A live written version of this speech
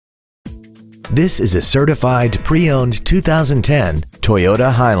This is a certified pre-owned 2010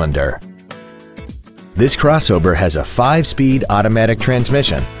 Toyota Highlander. This crossover has a 5-speed automatic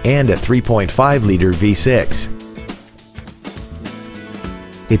transmission and a 3.5-liter V6.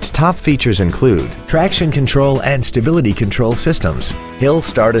 Its top features include traction control and stability control systems, hill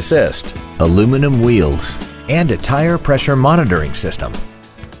start assist, aluminum wheels, and a tire pressure monitoring system.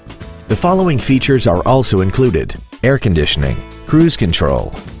 The following features are also included: air conditioning, cruise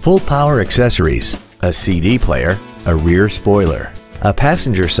control, full power accessories, a CD player, a rear spoiler, a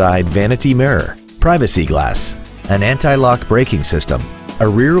passenger side vanity mirror, privacy glass, an anti-lock braking system, a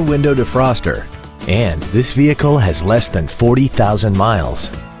rear window defroster, and this vehicle has less than 40,000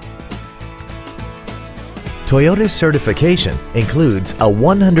 miles. Toyota's certification includes a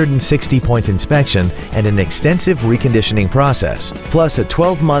 160-point inspection and an extensive reconditioning process, plus a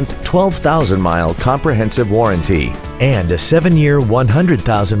 12-month, 12,000-mile comprehensive warranty and a 7-year,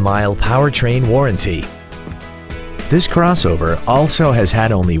 100,000-mile powertrain warranty. This crossover also has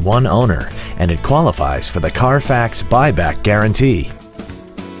had only one owner, and it qualifies for the Carfax buyback guarantee.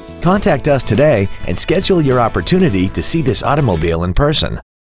 Contact us today and schedule your opportunity to see this automobile in person.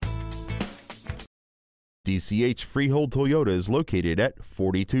 DCH Freehold Toyota is located at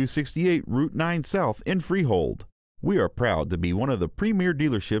 4268 Route 9 South in Freehold. We are proud to be one of the premier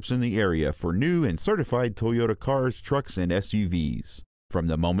dealerships in the area for new and certified Toyota cars, trucks, and SUVs. From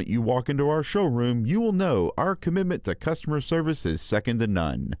the moment you walk into our showroom, you will know our commitment to customer service is second to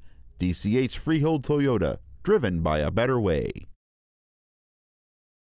none. DCH Freehold Toyota, driven by a better way.